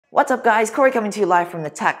What's up guys, Corey coming to you live from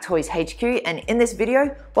the TacToys HQ, and in this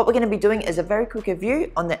video what we're going to be doing is a very quick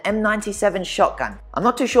review on the M97 shotgun. I'm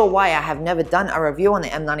not too sure why I have never done a review on the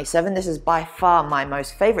M97. This is by far my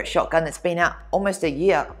most favorite shotgun that's been out almost a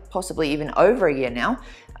year, possibly even over a year now.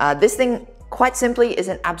 This thing quite simply is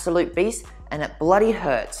an absolute beast and it bloody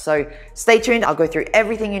hurts. So stay tuned, I'll go through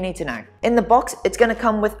everything you need to know. In the box, it's going to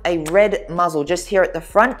come with a red muzzle just here at the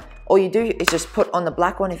front. All you do is just put on the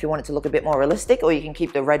black one if you want it to look a bit more realistic, or you can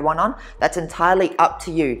keep the red one on. That's entirely up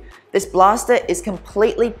to you. This blaster is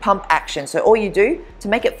completely pump action. So all you do to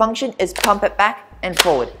make it function is pump it back and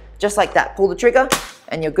forward. Just like that. Pull the trigger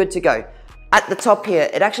and you're good to go. At the top here,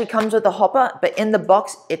 it actually comes with a hopper, but in the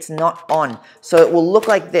box, it's not on. So it will look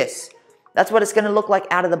like this. That's what it's going to look like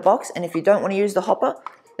out of the box. And if you don't want to use the hopper,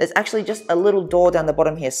 there's actually just a little door down the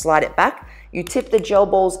bottom here. Slide it back. You tip the gel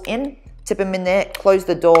balls in, tip them in there, close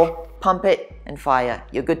the door, pump it and fire.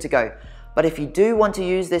 You're good to go. But if you do want to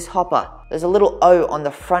use this hopper, there's a little O on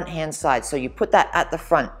the front hand side. So you put that at the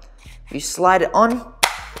front. You slide it on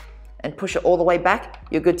and push it all the way back.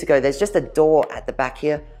 You're good to go. There's just a door at the back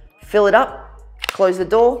here. Fill it up, close the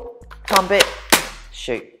door, pump it,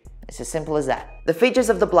 shoot. It's as simple as that. The features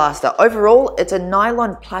of the blaster. Overall, it's a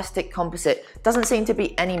nylon plastic composite. Doesn't seem to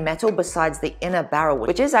be any metal besides the inner barrel,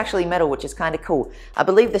 which is actually metal, which is kind of cool. I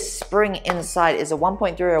believe the spring inside is a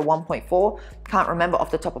 1.3 or a 1.4. Can't remember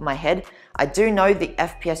off the top of my head. I do know the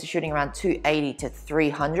FPS is shooting around 280 to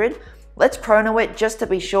 300. Let's chrono it just to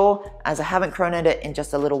be sure, as I haven't chronoed it in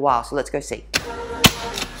just a little while. So let's go see.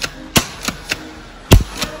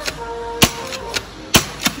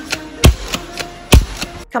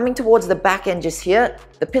 Coming towards the back end just here,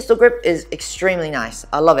 the pistol grip is extremely nice.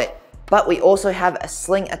 I love it. But we also have a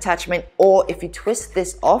sling attachment, or if you twist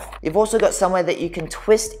this off, you've also got somewhere that you can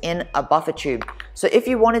twist in a buffer tube. So if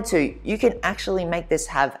you wanted to, you can actually make this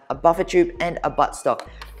have a buffer tube and a buttstock,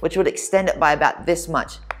 which would extend it by about this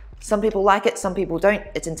much. Some people like it, some people don't.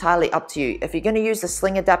 It's entirely up to you. If you're going to use the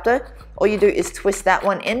sling adapter, all you do is twist that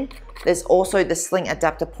one in. There's also the sling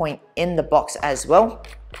adapter point in the box as well.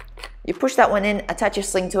 You push that one in, attach your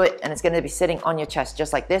sling to it, and it's going to be sitting on your chest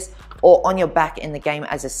just like this, or on your back in the game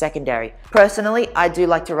as a secondary. Personally, I do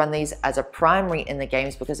like to run these as a primary in the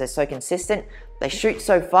games because they're so consistent. They shoot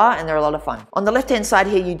so far and they're a lot of fun. On the left hand side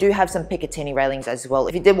here, you do have some Picatinny railings as well.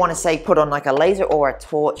 If you did want to say put on like a laser or a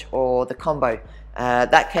torch or the combo,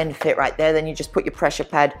 that can fit right there. Then you just put your pressure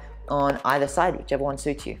pad on either side, whichever one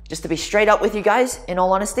suits you. Just to be straight up with you guys, in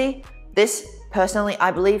all honesty, this personally,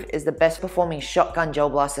 I believe, is the best performing shotgun gel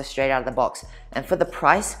blaster straight out of the box. And for the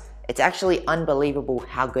price, it's actually unbelievable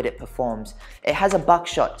how good it performs. It has a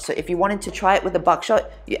buckshot, so if you wanted to try it with a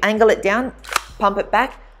buckshot, you angle it down, pump it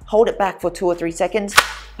back, hold it back for 2 or 3 seconds,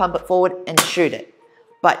 pump it forward and shoot it.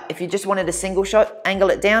 But if you just wanted a single shot, angle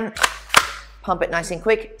it down, pump it nice and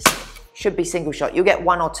quick, should be single shot. You'll get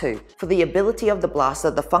 1 or 2. For the ability of the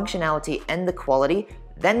blaster, the functionality and the quality,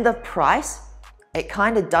 then the price, it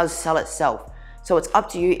kind of does sell itself. So it's up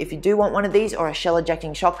to you if you do want one of these or a shell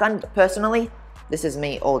ejecting shotgun. Personally, this is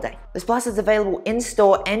me all day. This blaster is available in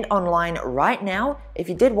store and online right now. If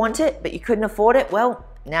you did want it, but you couldn't afford it, well,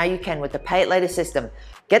 now you can with the pay it later system.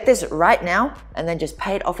 Get this right now and then just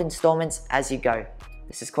pay it off installments as you go.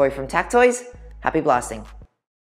 This is Corey from TacToys. Happy blasting.